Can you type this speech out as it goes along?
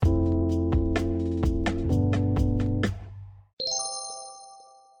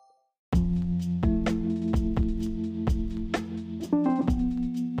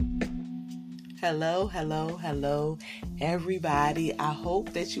Hello, hello, hello, everybody. I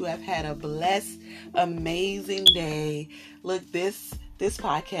hope that you have had a blessed, amazing day. Look, this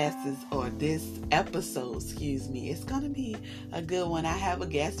podcast this episode, it's going to be a good one. I have a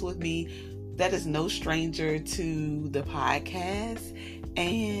guest with me that is no stranger to the podcast,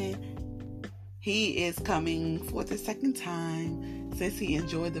 and he is coming for the second time since he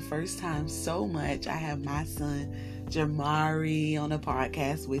enjoyed the first time so much. I have my son, Jamari, on the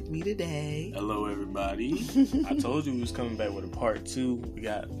podcast with me today. Hello, everybody. I told you we was coming back with a part 2. We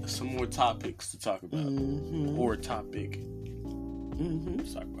got some more topics to talk about. Or topic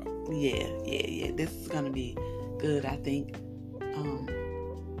to talk about. Yeah. This is going to be good, I think.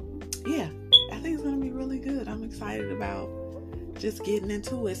 I think it's going to be really good. I'm excited about just getting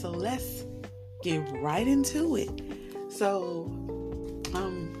into it. So let's get right into it. So,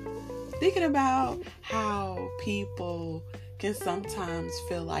 thinking about how people can sometimes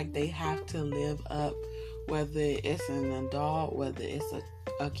feel like they have to live up, whether it's an adult, whether it's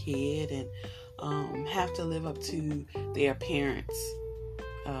a kid, and have to live up to their parents,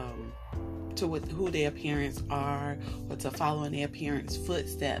 to who their parents are, or to follow in their parents'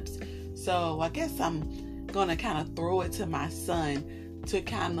 footsteps. So I guess I'm going to kind of throw it to my son to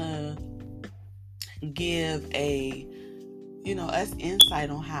kind of give us insight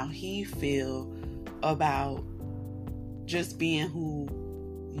on how he feel about just being who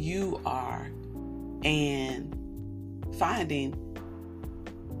you are and finding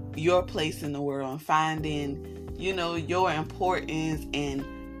your place in the world and finding, your importance and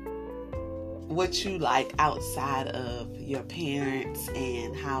what you like outside of your parents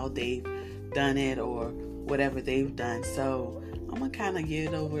and how they've done it or whatever they've done. So I'm going to kind of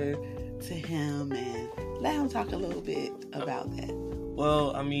give it over to him and let him talk a little bit about that.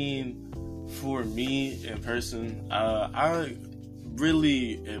 Well, I mean, for me in person, I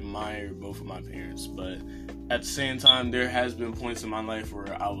really admire both of my parents, but at the same time, there has been points in my life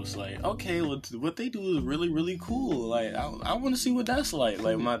where I was like, okay, what they do is really, really cool. Like, I want to see what that's like.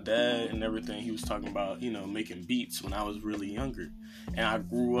 Like, my dad and everything, he was talking about, making beats when I was really younger. And I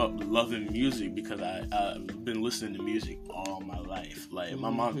grew up loving music because I've been listening to music all my life. Like, my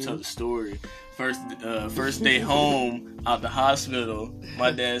mom tells the story. First day home out the hospital,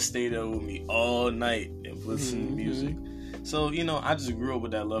 my dad stayed up with me all night and listened to music. So, I just grew up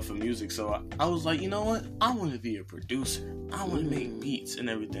with that love for music. So I was like, you know what? I want to be a producer. I want to make beats and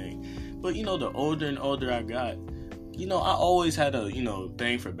everything. But, the older and older I got, I always had a,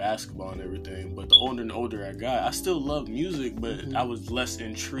 thing for basketball and everything. But the older and older I got, I still love music, but I was less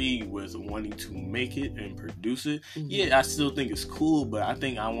intrigued with wanting to make it and produce it. Yeah, I still think it's cool, but I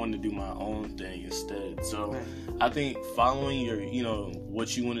think I want to do my own thing instead. So I think following your,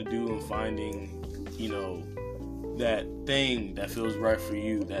 what you want to do and finding, that thing that feels right for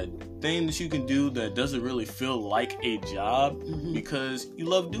you, that thing that you can do that doesn't really feel like a job because you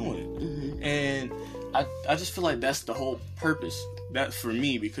love doing it. And I just feel like that's the whole purpose. That's for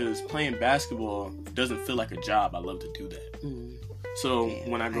me, because playing basketball doesn't feel like a job. I love to do that. So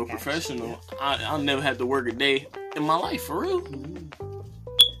when I go professional, I'll never have to work a day in my life, for real.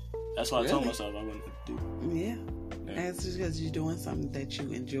 That's what I told myself I wouldn't have to do. Yeah. It's just because you're doing something that you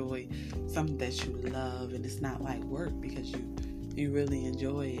enjoy, something that you love, and it's not like work because you really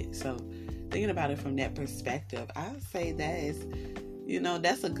enjoy it. So thinking about it from that perspective, I would say that is,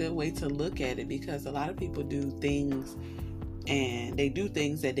 that's a good way to look at it, because a lot of people do things and they do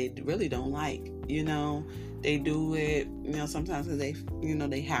things that they really don't like. They do it, sometimes because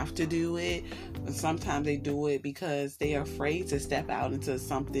they have to do it, and sometimes they do it because they are afraid to step out into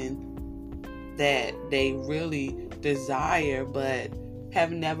something that they really desire but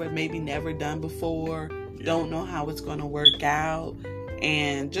have never done before, don't know how it's going to work out,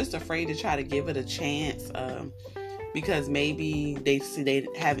 and just afraid to try to give it a chance because maybe they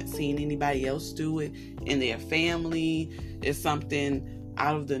haven't seen anybody else do it in their family. It's something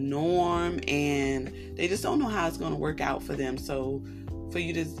out of the norm and they just don't know how it's going to work out for them. So for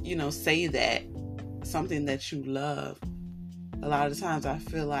you to say that something that you love, a lot of times I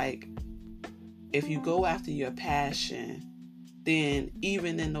feel like if you go after your passion, then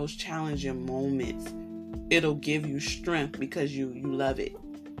even in those challenging moments, it'll give you strength because you love it.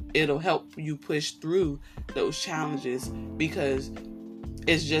 It'll help you push through those challenges because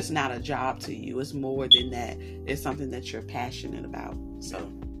it's just not a job to you. It's more than that. It's something that you're passionate about.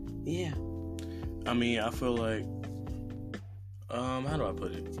 So, yeah. I mean, I feel like, how do I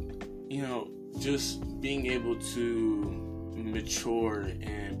put it? Just being able to mature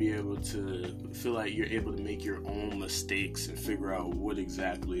and be able to feel like you're able to make your own mistakes and figure out what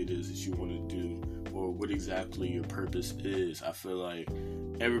exactly it is that you want to do, or what exactly your purpose is. I feel like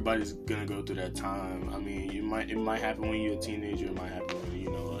everybody's gonna go through that time. I mean, it might happen when you're a teenager, it might happen when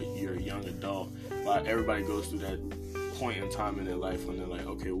you're a young adult, but everybody goes through that point in time in their life when they're like,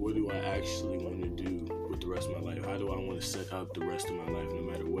 okay, what do I actually want to do with the rest of my life? How do I want to set up the rest of my life? No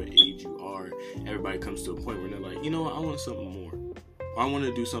matter what age you are, everybody comes to a point where they're like, you know what, I want something more. I want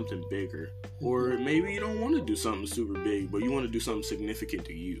to do something bigger. Or maybe you don't want to do something super big, but you want to do something significant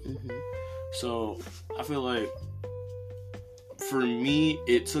to you. Mm-hmm. So I feel like for me,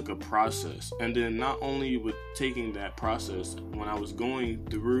 it took a process. And then not only with taking that process, when I was going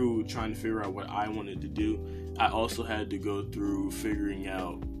through trying to figure out what I wanted to do, I also had to go through figuring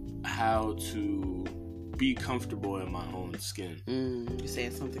out how to be comfortable in my own skin. You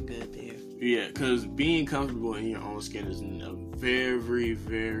said something good there. Yeah, because being comfortable in your own skin is a very,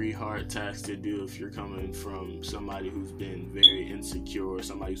 very hard task to do if you're coming from somebody who's been very insecure, or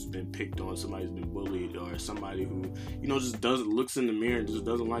somebody who's been picked on, somebody who's been bullied, or somebody who, just looks in the mirror and just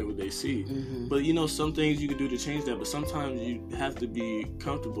doesn't like what they see. Mm-hmm. But, some things you can do to change that, but sometimes you have to be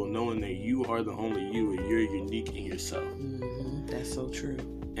comfortable knowing that you are the only you and you're unique in yourself. Mm-hmm. That's so true.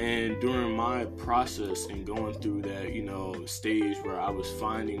 And during my process and going through that, stage where I was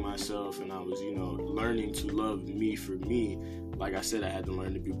finding myself and I was, learning to love me for me, like I said, I had to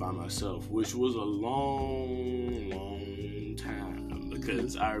learn to be by myself, which was a long, long time,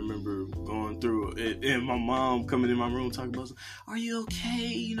 because I remember going through it and my mom coming in my room talking about, are you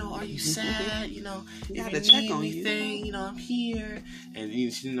okay? Are you sad? If you need anything, I'm here. And,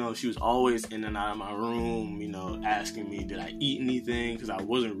 she was always in and out of my room, asking me, did I eat anything? Because I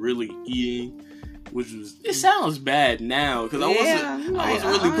wasn't really eating, which was, it sounds bad now, because I wasn't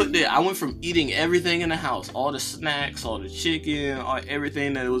really put there. I went from eating everything in the house, all the snacks, all the chicken,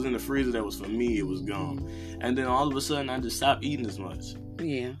 everything that was in the freezer that was for me, it was gone. And then all of a sudden, I just stopped eating as much.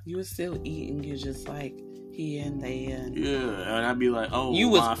 Yeah, you were still eating, you're just like here and there. Yeah, and I'd be like,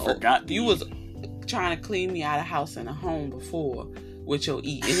 I forgot to You eat. was trying to clean me out of house and a home before with your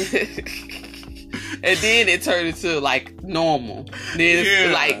eating. And then it turned into like normal. Then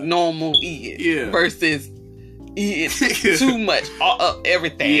it's like normal eating versus eating too much.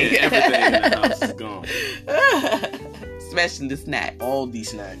 Everything. Yeah, everything in the house is gone. Especially the snacks. All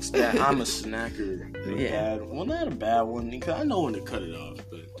these snacks. Yeah, I'm a snacker. Not a bad one, because I know when to cut it off.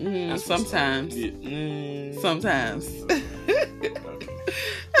 But sometimes. Sometimes. Okay.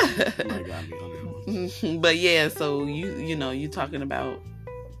 You might got me on that one. But yeah, so you talking about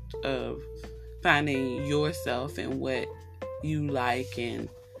finding yourself and what you like, and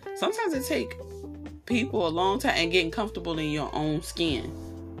sometimes it take people a long time and getting comfortable in your own skin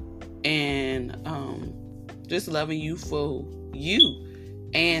and just loving you for you,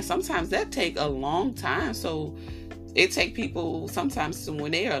 and sometimes that take a long time. So it take people sometimes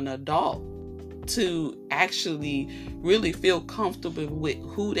when they are an adult to actually really feel comfortable with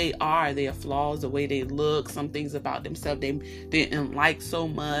who they are, their flaws, the way they look, some things about themselves they didn't like so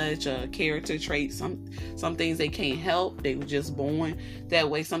much, character traits, some things they can't help, they were just born that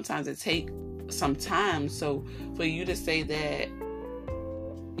way. Sometimes it take some time. So for you to say that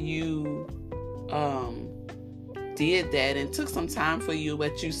you did that and took some time for you,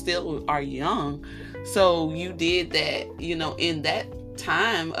 but you still are young, so you did that, in that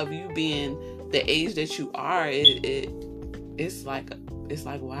time of you being the age that you are, it's like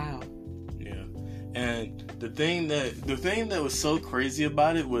wow. Yeah. And the thing that was so crazy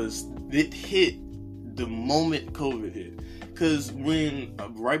about it was it hit the moment COVID hit. Because when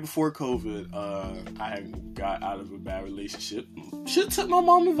right before COVID, I got out of a bad relationship. Should have took my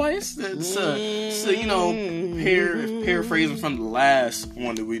mom's advice. Paraphrasing from the last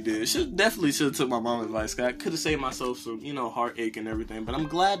one that we did. Definitely should have took my mom's advice. I could have saved myself some, heartache and everything. But I'm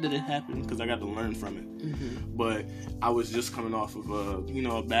glad that it happened because I got to learn from it. Mm-hmm. But I was just coming off of a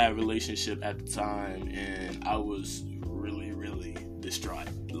bad relationship at the time, and I was really, really distraught.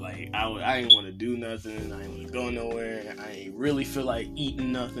 Like I didn't want to do nothing. I didn't want to go nowhere. I ain't really feel like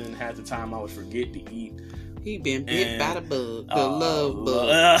eating nothing. Half the time I would forget to eat. He been bit by the bug, the love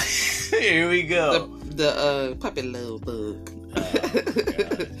bug. Here we go. The puppy love bug.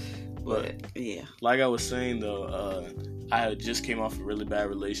 But yeah, like I was saying though, I had just came off a really bad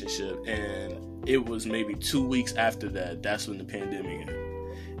relationship, and it was maybe 2 weeks after that. That's when the pandemic hit.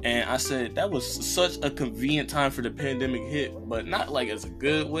 And I said that was such a convenient time for the pandemic hit, but not like as a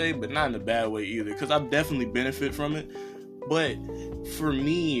good way, but not in a bad way either, because I definitely benefit from it. But for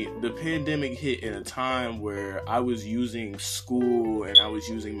me, the pandemic hit in a time where I was using school and I was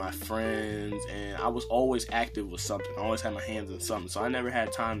using my friends, and I was always active with something. I always had my hands in something, so I never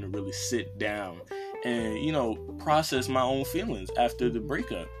had time to really sit down and, process my own feelings after the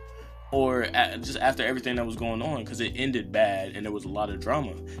breakup. or just after everything that was going on, because it ended bad and there was a lot of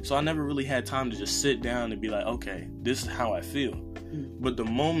drama. So I never really had time to just sit down and be like, okay, this is how I feel. But the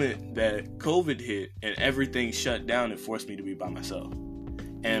moment that COVID hit and everything shut down, it forced me to be by myself.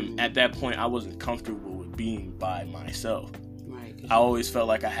 And at that point, I wasn't comfortable with being by myself. Right. I always felt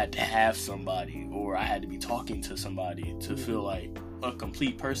like I had to have somebody, or I had to be talking to somebody to feel like a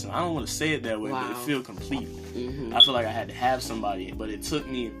complete person. I don't want to say it that way, but it feel complete. I feel like I had to have somebody, but it took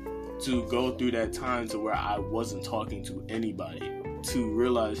me to go through that time to where I wasn't talking to anybody to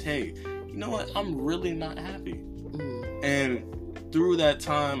realize, hey, you know what? I'm really not happy. And through that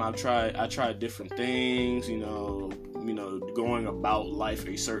time, I tried different things, you know, going about life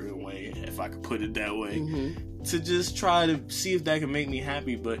a certain way, if I could put it that way, to just try to see if that could make me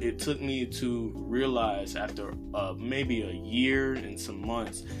happy. But it took me to realize after maybe a year and some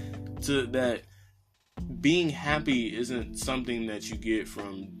months that being happy isn't something that you get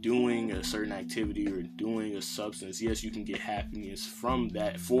from doing a certain activity or doing a substance. Yes, you can get happiness from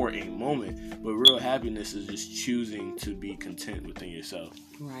that for a moment, but real happiness is just choosing to be content within yourself.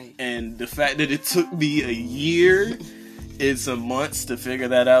 Right. And the fact that it took me a year and some months to figure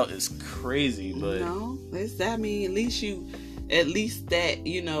that out is crazy. But I mean, at least that,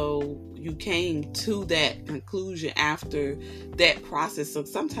 you know, you came to that conclusion after that process. So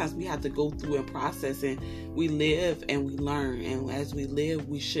sometimes we have to go through and process, and we live and we learn. And as we live,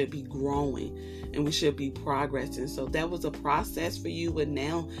 we should be growing and we should be progressing. So that was a process for you. But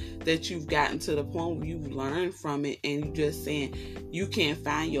now that you've gotten to the point where you've learned from it and you're just saying you can't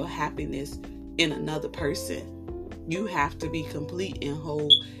find your happiness in another person. You have to be complete and whole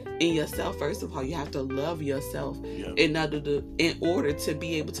in yourself. First of all, you have to love yourself in order to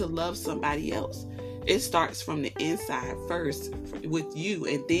be able to love somebody else. It starts from the inside first with you,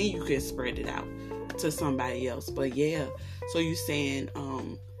 and then you can spread it out to somebody else. But so you're saying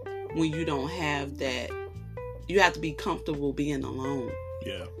when you don't have that, you have to be comfortable being alone.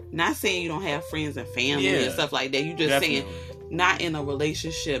 Yeah. Not saying you don't have friends and family and stuff like that. You just saying not in a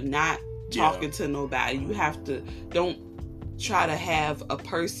relationship, not talking to nobody. You have to don't try to have a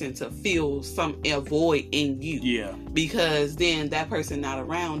person to fill a void in you. Yeah. Because then that person not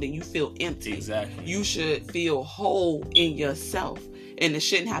around and you feel empty. Exactly. You should feel whole in yourself. And it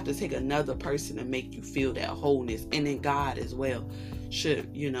shouldn't have to take another person to make you feel that wholeness. And then God as well should,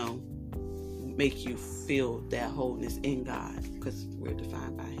 make you feel that wholeness in God, because we're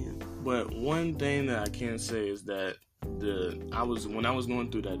defined by Him. But one thing that I can say is that when I was going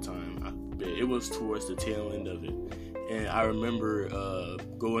through that time, it was towards the tail end of it. And I remember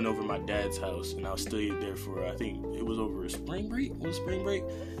going over my dad's house, and I stayed there for, I think it was over a spring break. Was it spring break?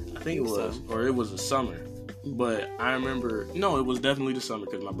 I think it was. So. Or it was a summer. But I remember, no, it was definitely the summer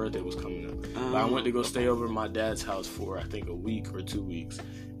because my birthday was coming up. But I went to go stay over at my dad's house for, I think, a week or 2 weeks.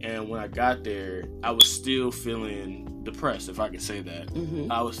 And when I got there, I was still feeling depressed, if I could say that.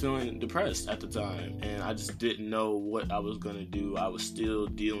 Mm-hmm. I was feeling depressed at the time, and I just didn't know what I was going to do. I was still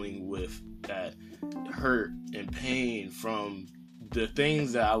dealing with that hurt and pain from the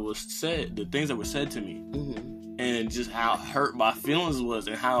things that were said to me. Mm-hmm. And just how hurt my feelings was,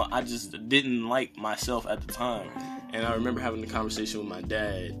 and how I just didn't like myself at the time. And I remember having a conversation with my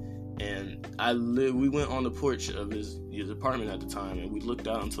dad, and we went on the porch of his apartment at the time, and we looked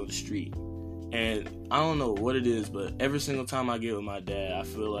out into the street. And I don't know what it is, but every single time I get with my dad, I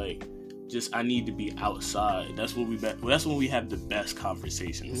feel like I need to be outside. That's when we have the best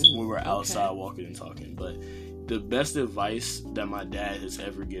conversations, when we're outside walking and talking. But the best advice that my dad has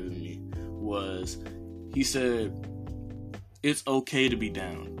ever given me was, he said, it's okay to be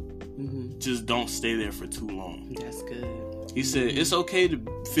down. Mm-hmm. Just don't stay there for too long. That's good. He said, it's okay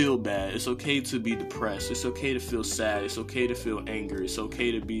to feel bad. It's okay to be depressed. It's okay to feel sad. It's okay to feel anger. It's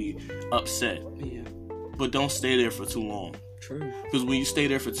okay to be upset. Yeah. But don't stay there for too long. True. Because when you stay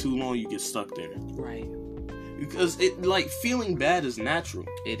there for too long, you get stuck there. Right. Because feeling bad is natural.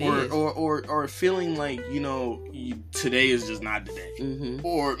 It is. Or feeling like, today is just not the day. Mm-hmm.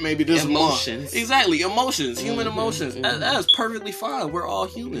 Or maybe this emotions. Month. Exactly. Emotions. Mm-hmm. Human emotions. Mm-hmm. That is perfectly fine. We're all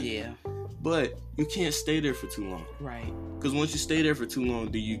human. Yeah. But you can't stay there for too long. Right. Because once you stay there for too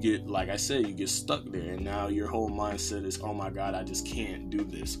long, then you get, like I said, you get stuck there. And now your whole mindset is, oh my God, I just can't do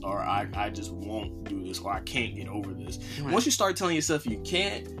this. Or I just won't do this. Or I can't get over this. Right. Once you start telling yourself you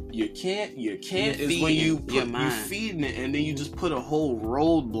can't, is when you feeding it. And then you just put a whole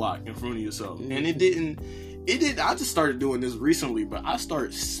roadblock in front of yourself. Mm-hmm. And it did. I just started doing this recently, but I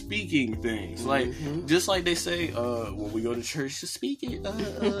start speaking things like just like they say when we go to church to speak it,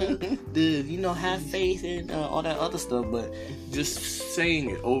 have faith and all that other stuff. But just saying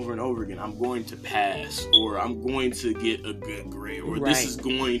it over and over again, I'm going to pass, or I'm going to get a good grade, or this is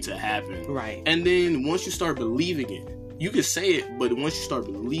going to happen. Right. And then once you start believing it, you can say it, but once you start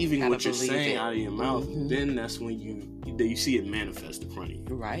believing what you're saying out of your mouth, then that's when you see it manifest in front of you.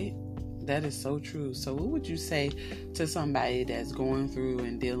 Right. That is so true. So what would you say to somebody that's going through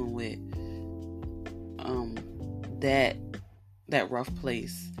and dealing with that rough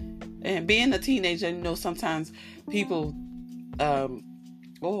place? And being a teenager, sometimes people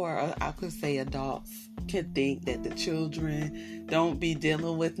or I could say adults can think that the children don't be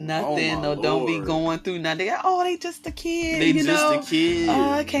dealing with nothing or don't be going through nothing. They just a kid. They just a kid.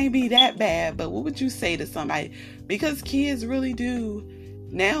 Oh, it can't be that bad. But what would you say to somebody? Because kids really do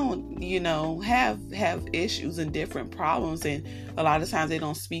now, have issues and different problems, and a lot of times they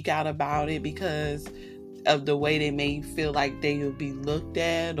don't speak out about it because of the way they may feel like they will be looked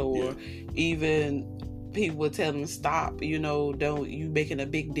at, or even people will tell them stop, don't you making a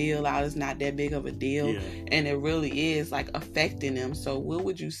big deal out. It's not that big of a deal, and it really is like affecting them. So what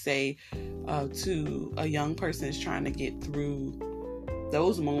would you say to a young person that's trying to get through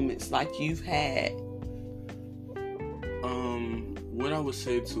those moments like you've had? What I would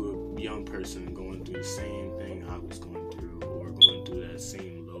say to a young person going through the same thing I was going through, or going through that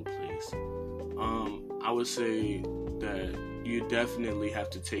same low place, I would say that you definitely have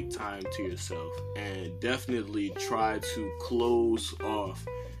to take time to yourself and definitely try to close off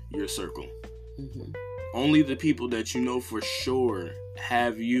your circle. Only the people that you know for sure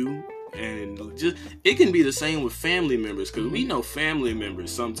have you, and just it can be the same with family members, because we know family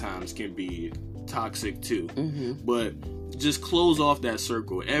members sometimes can be toxic too. But just close off that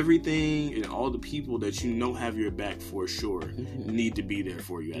circle. Everything and all the people that you know have your back for sure need to be there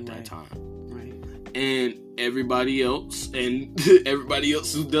for you at that time. And everybody else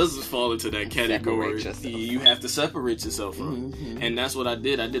who doesn't fall into that category, you have to separate yourself from. And that's what I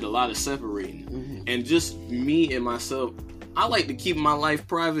did. I did a lot of separating. And just me and myself, I like to keep my life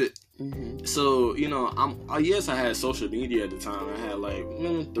private. So, yes, I had social media at the time. I had like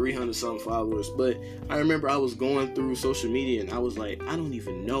 300 something followers, but I remember I was going through social media and I was like, I don't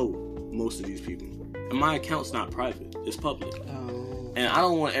even know most of these people. And my account's not private, it's public. And I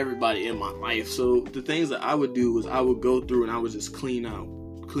don't want everybody in my life. So the things that I would do was I would go through and I would just clean out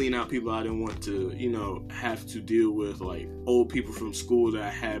people I didn't want to, have to deal with, like old people from school that I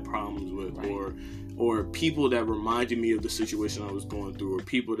had problems with, or people that reminded me of the situation I was going through, or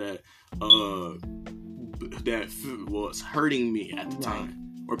people that was hurting me at the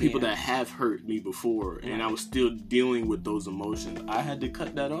time, or people that have hurt me before, and I was still dealing with those emotions. I had to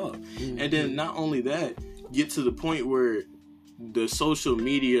cut that off. And then not only that, get to the point where the social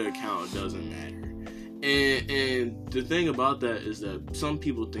media account doesn't matter. And the thing about that is that some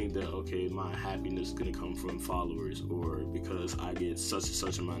people think that, okay, my happiness is going to come from followers, or because I get such and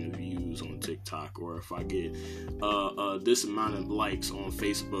such amount of views on TikTok, or if I get this amount of likes on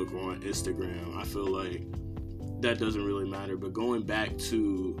Facebook or on Instagram. I feel like that doesn't really matter. But going back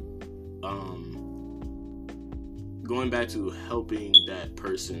to helping that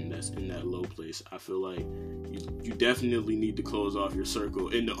person that's in that low place, I feel like you definitely need to close off your circle,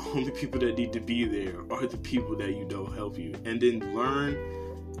 and the only people that need to be there are the people that you know help you. And then learn,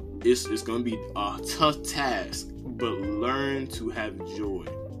 it's going to be a tough task, but learn to have joy.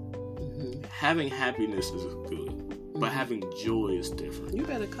 Having happiness is good, but having joy is different. You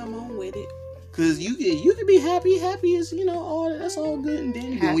better come on with it. Cause you can be happy is all that's all good and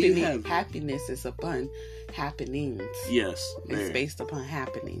dandy. Happiness is upon happenings. Yes, it's based upon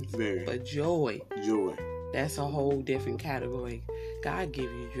happenings. Very. But joy, that's a whole different category. God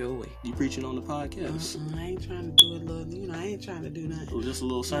give you joy. You preaching on the podcast? I ain't trying to do a little. I ain't trying to do nothing. Well, just a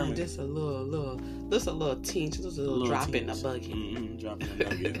little sermon. Just a little tinge, just a little drop in the bucket. Drop in the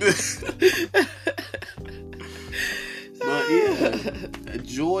bucket. But yeah,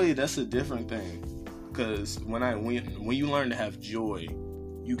 joy, that's a different thing. Because when you learn to have joy,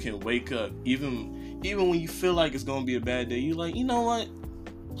 you can wake up even when you feel like it's gonna be a bad day. You're like, you know what?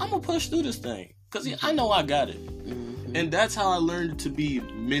 I'm gonna push through this thing because I know I got it. And that's how I learned to be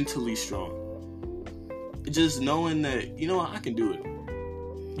mentally strong. Just knowing that I can do it.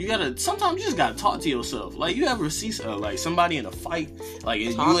 Sometimes you just gotta talk to yourself. Like, you ever see like somebody in a fight, like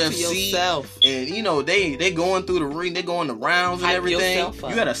in talk UFC, to yourself. And they going through the ring, they going the rounds and everything.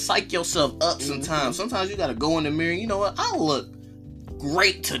 You gotta psych yourself up sometimes. Sometimes you gotta go in the mirror. You know what? I look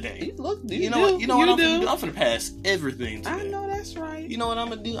great today. You know what? I'm finna pass everything today. I know that's right. you know what I'm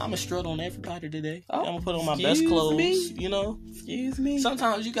gonna do? I'm gonna strut on everybody today. I'm gonna put on my best excuse clothes. me? You know. Excuse me.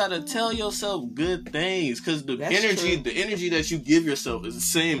 Sometimes you gotta tell yourself good things, because the That's energy, true. the energy that you give yourself is the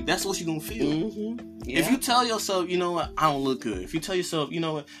same. That's what you're gonna feel. Mm-hmm. Yeah. If you tell yourself, you know what, I don't look good. If you tell yourself, you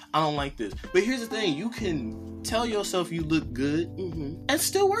know what, I don't like this. But here's the thing: you can tell yourself you look good and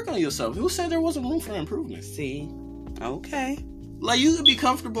still work on yourself. Who said there wasn't room for improvement? See, okay. Like, you could be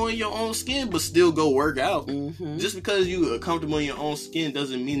comfortable in your own skin, but still go work out. Mm-hmm. Just because you are comfortable in your own skin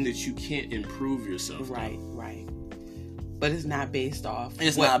doesn't mean that you can't improve yourself. Right. But it's not based off.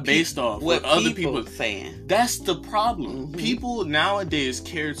 It's not based off what other people people saying. That's the problem. Mm-hmm. People nowadays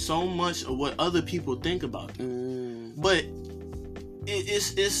care so much of what other people think about them. But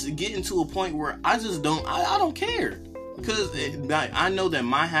it's getting to a point where I just don't. I don't care, because I know that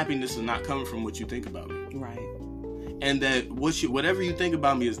my happiness is not coming from what you think about me. Right. And that whatever you think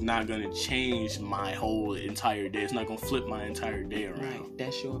about me is not going to change my whole entire day. It's not going to flip my entire day around. Right.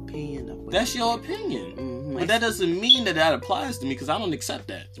 That's your opinion of what That's your opinion. Mm-hmm. But that doesn't mean that applies to me, because I don't accept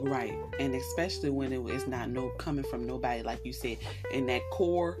that. Right. And especially when it's not coming from nobody, like you said, in that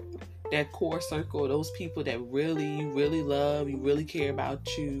core circle, those people that you really love, you really care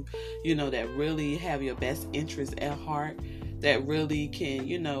about you, you know, that really have your best interest at heart, that really can,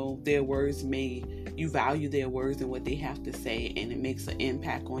 you know, their words you value their words and what they have to say, and it makes an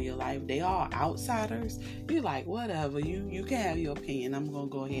impact on your life. They are outsiders. You're like, whatever, you can have your opinion. I'm going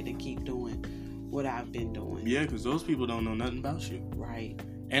to go ahead and keep doing what I've been doing. Yeah, because those people don't know nothing about you. Right.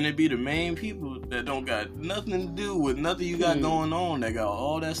 And it be the main people that don't got nothing to do with nothing you got going on, that got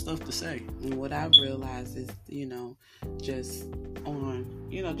all that stuff to say. And what I've realized is, you know, just on,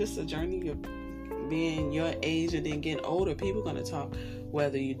 you know, just a journey of being your age and then getting older, people going to talk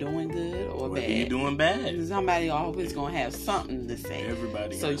whether you're doing good or whether bad. you're doing bad. Somebody always going to have something to say.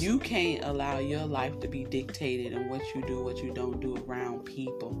 Everybody. So you can't allow your life to be dictated and what you do, what you don't do around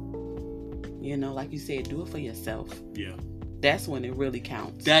people. You know, like you said, do it for yourself. Yeah. That's when it really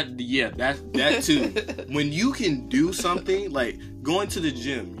counts. That too. When you can do something, like going to the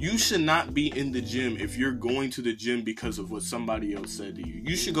gym, you should not be in the gym if you're going to the gym because of what somebody else said to you.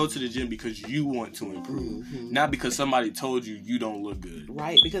 You should go to the gym because you want to improve, not because somebody told you don't look good.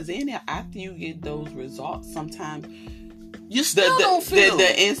 Right, because then after you get those results, sometimes you still don't feel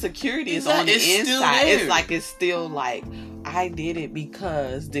the insecurity is on the inside. It's like I did it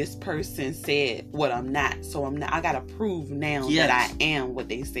because this person said what I'm not, so I'm not. I gotta prove now that I am what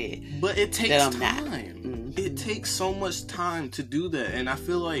they said. But it takes time. Mm-hmm. It takes so much time to do that, and I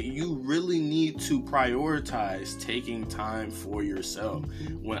feel like you really need to prioritize taking time for yourself.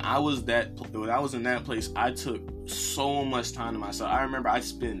 Mm-hmm. When I was in that place, I took so much time to myself. I remember I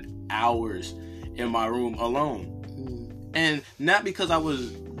spent hours in my room alone. And not because I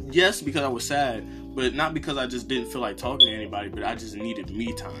was sad, but not because I just didn't feel like talking to anybody, but I just needed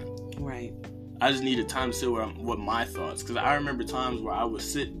me time. Right. I just needed time to sit with my thoughts. Because I remember times where I would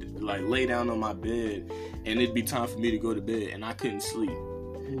lay down on my bed, and it'd be time for me to go to bed, and I couldn't sleep.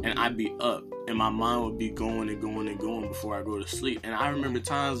 And I'd be up, and my mind would be going and going and going before I go to sleep. And I remember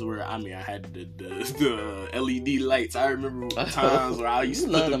times where, I had the LED lights. I remember times where I used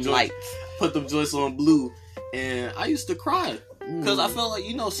to put them joints on blue. And I used to cry because I felt like,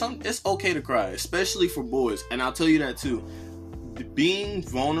 it's okay to cry, especially for boys. And I'll tell you that too. Being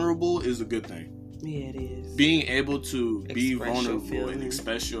vulnerable is a good thing. Yeah, it is. Being able to be vulnerable and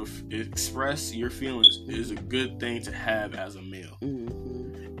express your feelings is a good thing to have as a male.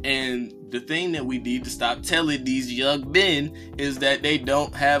 Mm-hmm. And the thing that we need to stop telling these young men is that they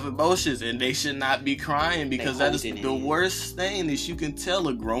don't have emotions and they should not be crying, because that is the worst thing that you can tell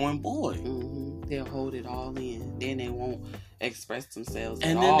a growing boy. Mm-hmm. They'll hold it all in. Then they won't express themselves.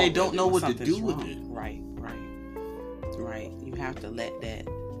 And then they don't know what to do with it. Right. You have to let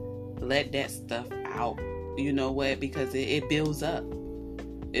that stuff out. You know what? Because it builds up.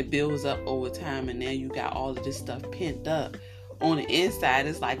 It builds up over time, and now you got all of this stuff pent up. On the inside,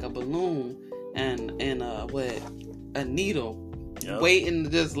 it's like a balloon and a needle waiting to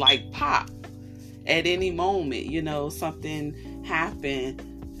just like pop at any moment. Something happened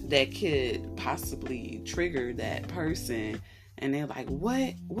that could possibly trigger that person, and they're like,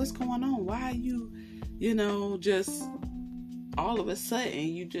 what's going on? Why are you just all of a sudden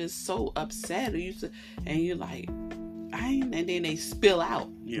you just so upset, and you're like, and then they spill out.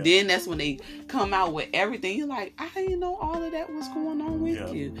 Then that's when they come out with everything. You're like, I didn't know all of that was going on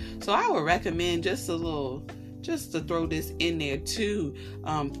with you. So I would recommend just to throw this in there too.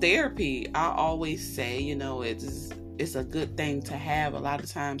 Therapy, I always say, it's a good thing to have. A lot of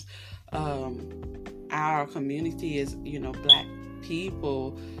times, our community is, Black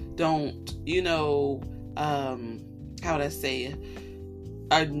people don't, how would I say it?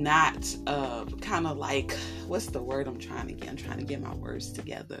 are not kind of like, what's the word I'm trying to get my words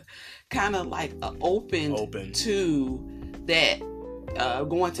together, kind of like open to that,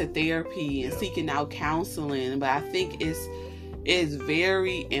 going to therapy and seeking out counseling. But I think it's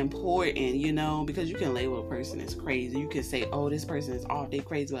very important, you know, because you can label a person as crazy. You can say, oh, this person is off, they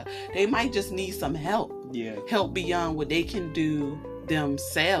crazy, but they might just need some help. Help beyond what they can do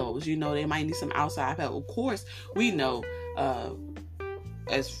themselves. You know, they might need some outside help. Of course, we know,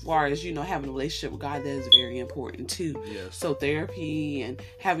 as far as, you know, having a relationship with God, that is very important too. So therapy and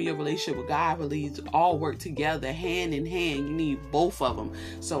having your relationship with God, I believe, all work together hand in hand. You need both of them.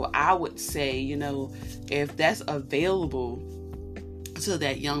 So I would say, you know, if that's available to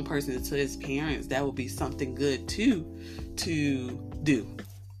that young person, to his parents, that would be something good too to do.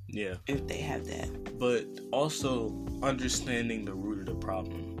 If they have that. But also understanding the root of the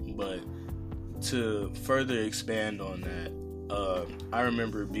problem. But to further expand on that, I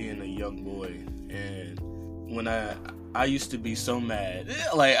remember being a young boy, and when I used to be so mad,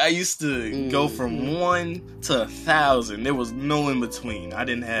 like I used to go from 1 to 1,000. There was no in between. I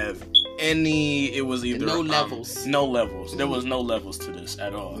didn't have any. It was either levels. No levels. There was no levels to this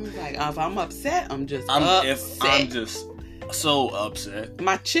at all. Like if I'm upset, I'm just upset. If I'm just so upset,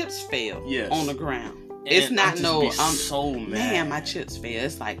 my chips fell on the ground. And it's not I'm so mad. Man, my chips fell.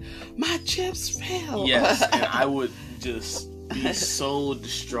 It's like my chips fell. Yes, and I would just be so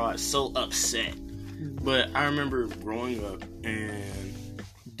distraught, so upset. But I remember growing up, and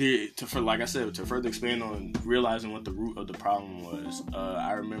like I said, to further expand on realizing what the root of the problem was,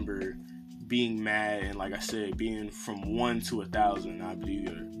 I remember being mad, and like I said, being from 1 to 1,000. I'd be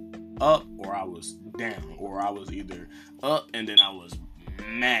either up or I was down, or I was either up and then I was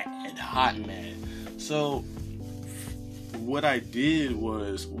mad, hot mad. So what I did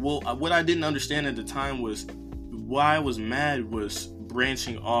was, what I didn't understand at the time was why I was mad was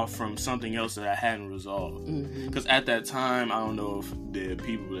branching off from something else that I hadn't resolved. Because at that time, I don't know if the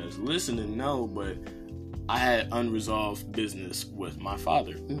people that's listening know, but I had unresolved business with my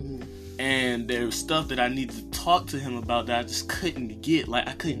father. And there was stuff that I needed to talk to him about that I just couldn't get. Like,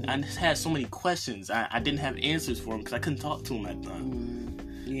 I just had so many questions. I didn't have answers for him because I couldn't talk to him at the time.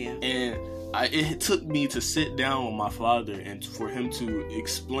 And it took me to sit down with my father and for him to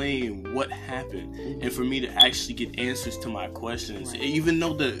explain what happened, and for me to actually get answers to my questions, even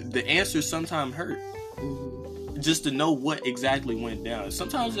though the answers sometimes hurt. Just to know what exactly went down.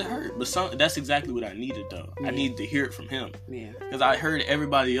 Sometimes it hurt, but that's exactly what I needed, though. I needed to hear it from him. Because I heard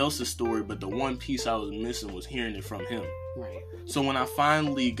everybody else's story, but the one piece I was missing was hearing it from him. So when I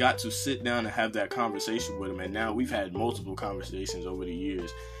finally got to sit down and have that conversation with him, and now we've had multiple conversations over the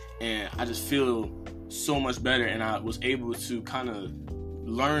years, and I just feel so much better, and I was able to kind of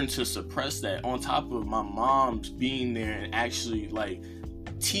learn to suppress that, on top of my mom's being there and actually like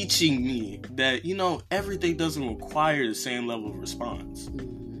teaching me that, you know, everything doesn't require the same level of response.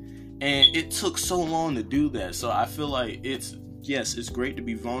 And it took so long to do that. So I feel like it's great to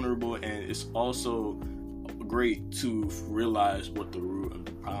be vulnerable, and it's also great to realize what the root of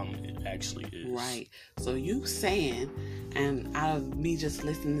the problem actually is. So you saying, and out of me just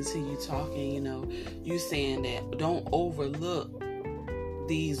listening to you talking, you know, you saying that don't overlook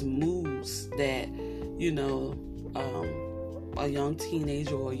these moves that, you know, a young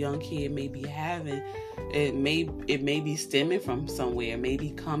teenager or a young kid may be having. It may be stemming from somewhere, maybe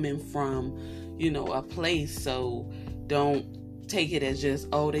coming from, you know, a place. So don't take it as just,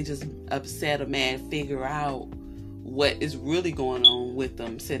 oh, they just upset or mad. Figure out what is really going on with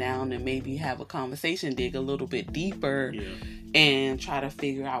them. Sit down and maybe have a conversation, dig a little bit deeper, and try to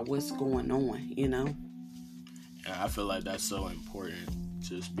figure out what's going on, you know? And I feel like that's so important.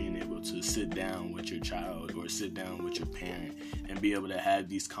 Just being able to sit down with your child or sit down with your parent and be able to have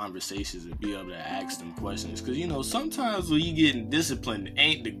these conversations and be able to ask them questions. Because, you know, sometimes when you getting disciplined, it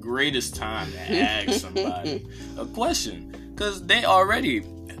ain't the greatest time to ask somebody a question. Because they already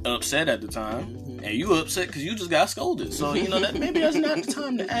upset at the time. And you upset because you just got scolded. So, you know, that maybe that's not the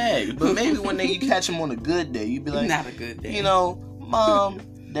time to ask. But maybe when you catch them on a good day, you'd be like, not a good day. You know, Mom,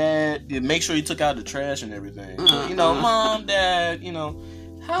 Dad, make sure you took out the trash and everything. You know, Mom, Dad, you know,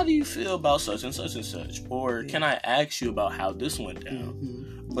 how do you feel about such and such and such? Or can I ask you about how this went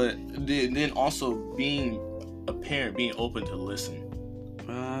down? But then also being a parent, being open to listen.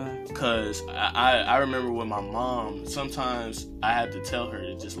 Because I remember with my mom, sometimes I had to tell her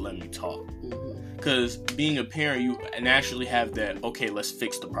to just let me talk. Because being a parent, you naturally have that, okay, let's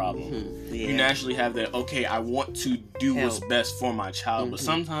fix the problem. You naturally have that, okay, I want to do what's best for my child. But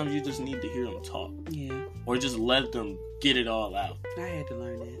sometimes you just need to hear them talk. Or just let them get it all out. I had to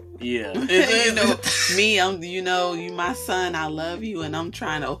learn that. Yeah. You know, me, you my son, I love you, and I'm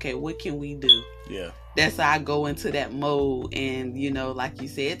trying to, okay, what can we do? Yeah. That's how I go into that mode. And, like you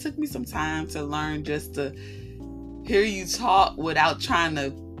said, it took me some time to learn just to hear you talk without trying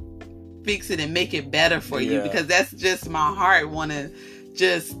to fix it and make it better for you, because that's just my heart. Want to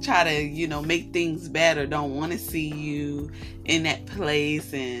just try to, make things better. Don't want to see you in that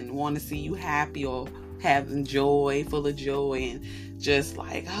place and want to see you happy or having joy, full of joy, and just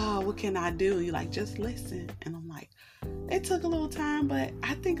like, oh, what can I do? You like, just listen. And I'm like, it took a little time, but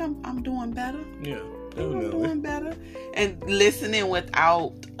I think I'm doing better. Yeah, definitely. I'm doing better. And listening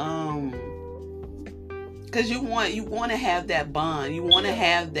without, because you want to have that bond. You want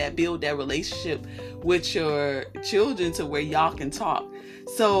to build that relationship with your children to where y'all can talk.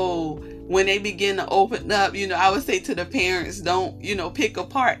 So when they begin to open up, I would say to the parents, don't, pick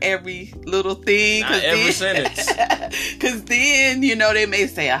apart every little thing. Not every sentence. Because then, they may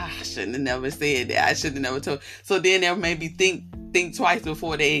say, I shouldn't have never said that. I should have never told. So then they'll maybe think twice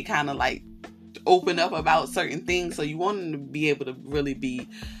before they kind of like open up about certain things. So you want them to be able to really be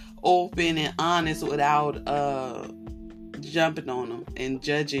open and honest without jumping on them and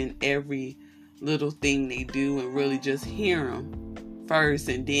judging every little thing they do, and really just hear them first,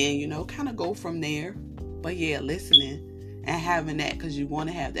 and then kind of go from there. But listening and having that, because you want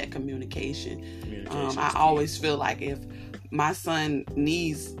to have that communication. I always feel like if my son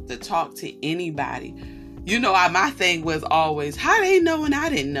needs to talk to anybody, my thing was always, how they know and I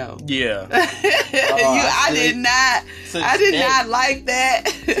didn't know. Yeah. I did not like that.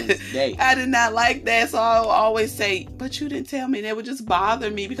 I did not like that. So I would always say, but you didn't tell me. And it would just bother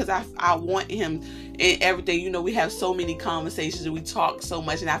me, because I want him in everything. We have so many conversations and we talk so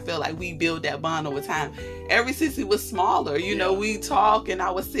much, and I feel like we build that bond over time. Ever since he was smaller, we talk, and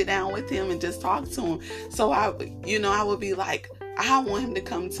I would sit down with him and just talk to him. So I would be like, I want him to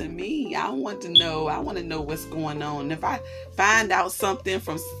come to me. I want to know what's going on. And if I find out something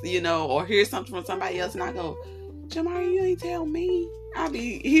from, or hear something from somebody else, and I go, Jamari, you ain't tell me.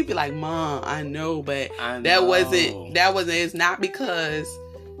 He'd be like, Mom, I know, but that wasn't, it's not because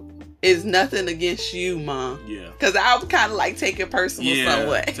it's nothing against you, Mom. Yeah. Because I was kind of like take it personal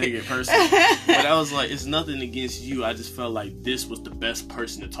somewhat. Take it personal. But I was like, it's nothing against you. I just felt like this was the best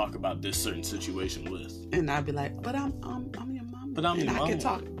person to talk about this certain situation with. And I'd be like, but I'm your mom. But I'm your mom. I can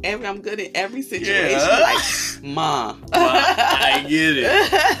talk I'm good in every situation. Like, Mom. Well, I get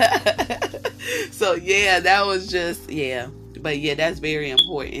it. So that was just, But that's very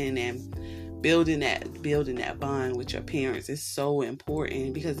important, and building that bond with your parents is so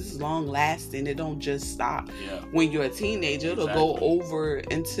important, because it's long lasting. It don't just stop when you're a teenager. It'll go over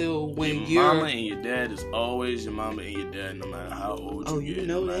until when your mama and your dad is always your mama and your dad, no matter how old you get,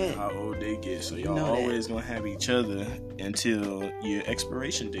 no matter how old they get. So y'all always gonna have each other until your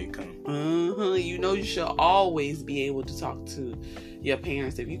expiration date comes. You should always be able to talk to your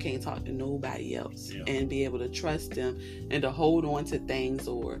parents if you can't talk to nobody else, and be able to trust them and to hold on to things,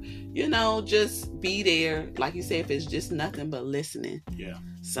 or just be there, like you said, if it's just nothing but listening.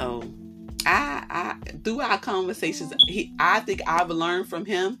 So I through our conversations, I think I've learned from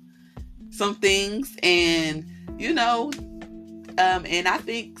him some things, and and I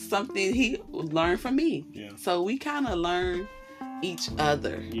think something he learned from me. So we kind of learn each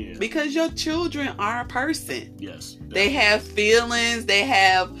other, because your children are a person. They have feelings, they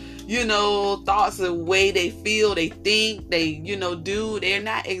have thoughts, the way they feel, they think, they do. They're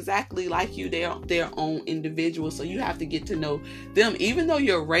not exactly like you. They're their own individuals. So you have to get to know them. Even though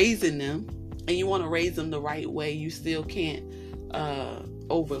you're raising them and you want to raise them the right way, you still can't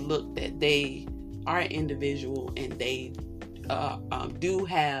overlook that they are individual, and they do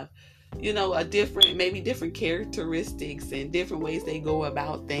have different characteristics and different ways they go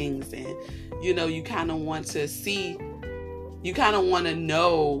about things. And you kind of want to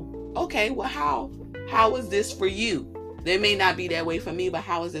know, okay, well, how is this for you? They may not be that way for me, but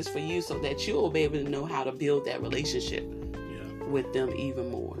how is this for you, so that you'll be able to know how to build that relationship with them even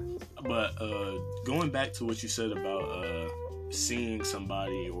more. But going back to what you said about seeing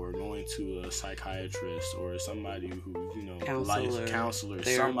somebody, or going to a psychiatrist, or somebody who counselor,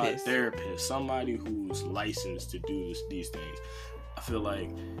 therapist, somebody who's licensed to do these things. I feel like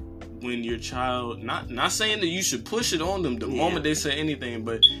when your child, not saying that you should push it on them the moment they say anything,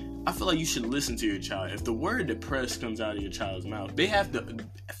 but I feel like you should listen to your child. If the word depressed comes out of your child's mouth, they have to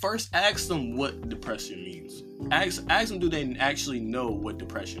first ask them what depression means. Ask them, do they actually know what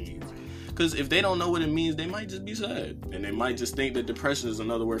depression means? Because if they don't know what it means, they might just be sad, and they might just think that depression is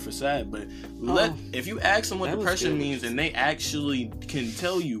another word for sad. But if you ask them what depression means, and they actually can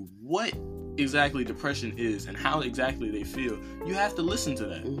tell you what exactly depression is and how exactly they feel, you have to listen to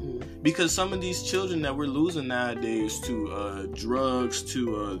that. Because some of these children that we're losing nowadays to drugs,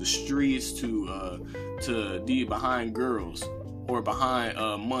 to the streets, to be behind girls, or behind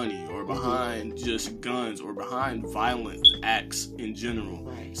money, or behind just guns, or behind violent acts in general.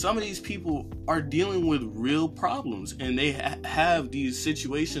 Right. Some of these people are dealing with real problems, and they have these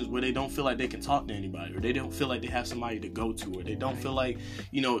situations where they don't feel like they can talk to anybody, or they don't feel like they have somebody to go to, or they don't feel like,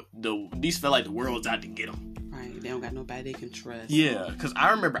 these feel like the world's out to get them. Right. They don't got nobody they can trust. Yeah, because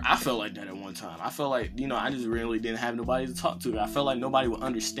I remember I felt like that at one time. I felt like, I just really didn't have nobody to talk to. I felt like nobody would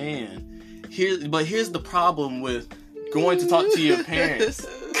understand. Here's the problem with going to talk to your parents,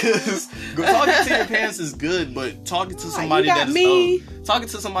 because talking to your parents is good, but talking to somebody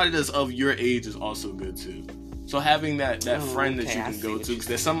that's of your age is also good too. So having that friend that you can go to, because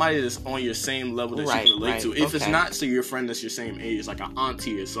there's somebody that's on your same level that you can relate to. If it's not your friend that's your same age, like an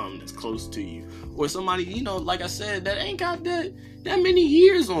auntie or something that's close to you, or somebody, like I said, that ain't got that many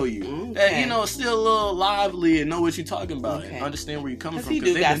years on you, that still a little lively and know what you're talking about, and understand where you're coming from. He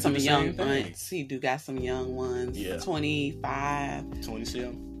do got some young ones. He do got some young ones. Yeah. 25,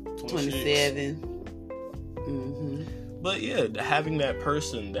 27. 27. But yeah, having that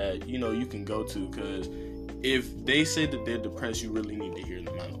person that you can go to, because if they say that they're depressed, you really need to hear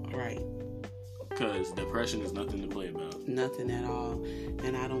them out. Right. Because depression is nothing to play about. Nothing at all.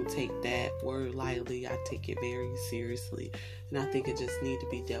 And I don't take that word lightly. I take it very seriously. And I think it just needs to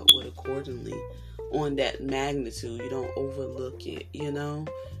be dealt with accordingly on that magnitude. You don't overlook it, You don't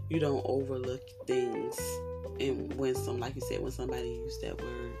overlook things. And when like you said, when somebody used that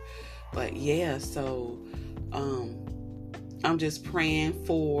word. But yeah, so I'm just praying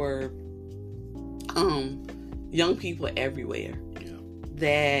for young people everywhere,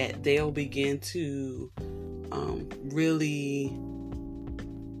 that they'll begin to really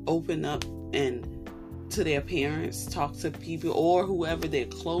open up and to their parents, talk to people or whoever they're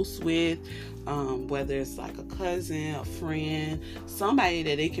close with, whether it's like a cousin, a friend, somebody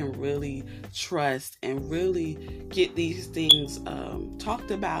that they can really trust, and really get these things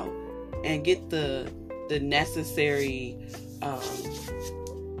talked about, and get the necessary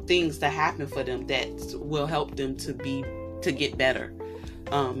things to happen for them that will help them to get better,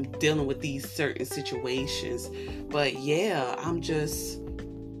 dealing with these certain situations. But yeah, I'm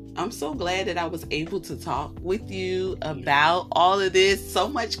so glad that I was able to talk with you about all of this. So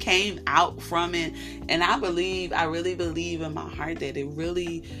much came out from it, and I really believe in my heart that it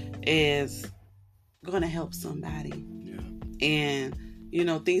really is going to help somebody. Yeah. And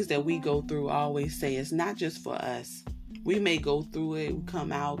things that we go through, I always say, it's not just for us. We may go through it, we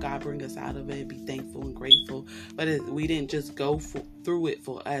come out, God bring us out of it, and be thankful and grateful. But we didn't just go through it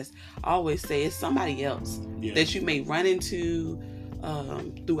for us. I always say it's somebody else that you may run into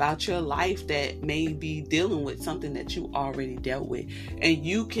throughout your life that may be dealing with something that you already dealt with. And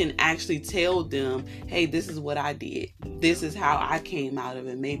you can actually tell them, hey, this is what I did. This is how I came out of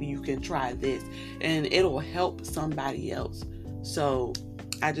it. Maybe you can try this. And it'll help somebody else. So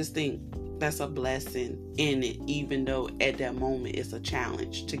I just think that's a blessing in it, even though at that moment it's a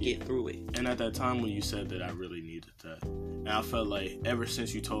challenge to get through it. And at that time when you said that, I really needed that. And I felt like ever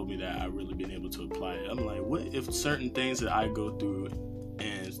since you told me that, I really been able to apply it. I'm like, what if certain things that I go through,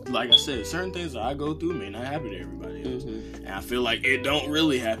 and like I said, certain things that I go through may not happen to everybody else. And I feel like it don't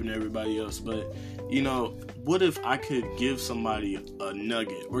really happen to everybody else. But, what if I could give somebody a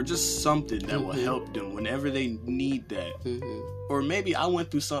nugget or just something that will help them whenever they need that? Or maybe I went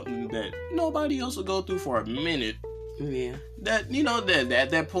through something that nobody else will go through for a minute. Yeah. That, that at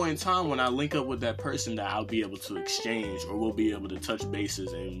that point in time when I link up with that person, that I'll be able to exchange, or we'll be able to touch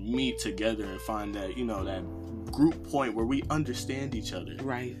bases and meet together and find that, that group point where we understand each other.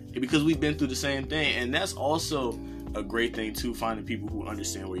 Right. Because we've been through the same thing. And that's also a great thing too, finding people who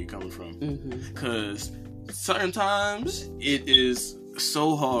understand where you're coming from. Because certain times it is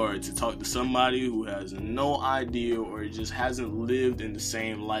so hard to talk to somebody who has no idea, or just hasn't lived in the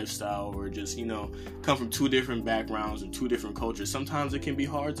same lifestyle, or just come from two different backgrounds and two different cultures. Sometimes it can be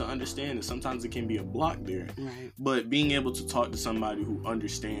hard to understand, and sometimes it can be a block there. Right. But being able to talk to somebody who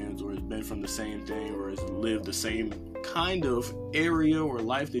understands, or has been from the same thing, or has lived the same kind of area or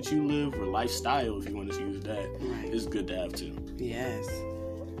life that you live, or lifestyle, if you want to use that, is good to have too. Yes.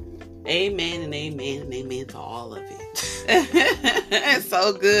 Amen and amen and amen to all of it. It's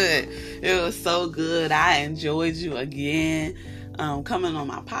so good. It was so good. I enjoyed you again. Coming on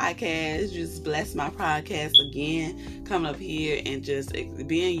my podcast, just bless my podcast again. Coming up here and just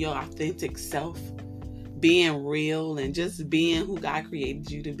being your authentic self, being real, and just being who God created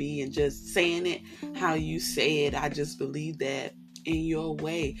you to be, and just saying it how you say it. I just believe that in your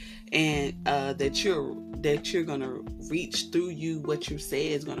way, and that you're gonna reach through you. What you say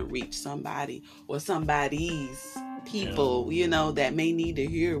is gonna reach somebody or somebody's people, that may need to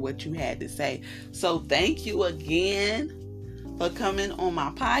hear what you had to say. So thank you again for coming on my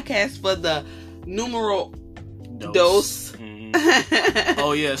podcast for the numero dos.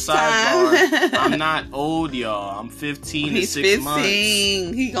 Oh yeah, sidebar. I'm not old, y'all. I'm 15 He's in 6 15. months.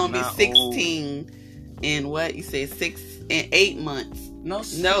 He's gonna be 16 old. in what you say 6 and 8 months. No,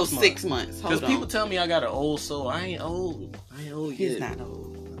 6 months. Because people tell me I got an old soul. I ain't old. He's not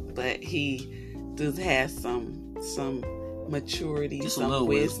old, but he does have some maturity, just some a little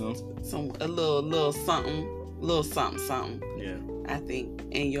wisdom, a little something. Yeah, I think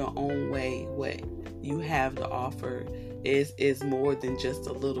in your own way, what you have to offer is more than just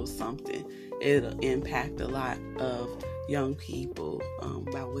a little something. It'll impact a lot of young people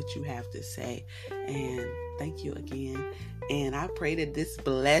about what you have to say. And thank you again. And I pray that this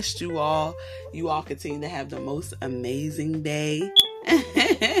blessed you all. You all continue to have the most amazing day.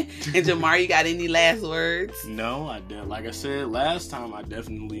 And Jamar, you got any last words? No, I did. Like I said last time, I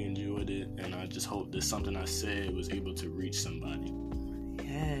definitely enjoyed it, and I just hope that something I said was able to reach somebody.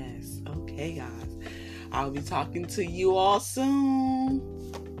 Yes. Okay, guys. I'll be talking to you all soon.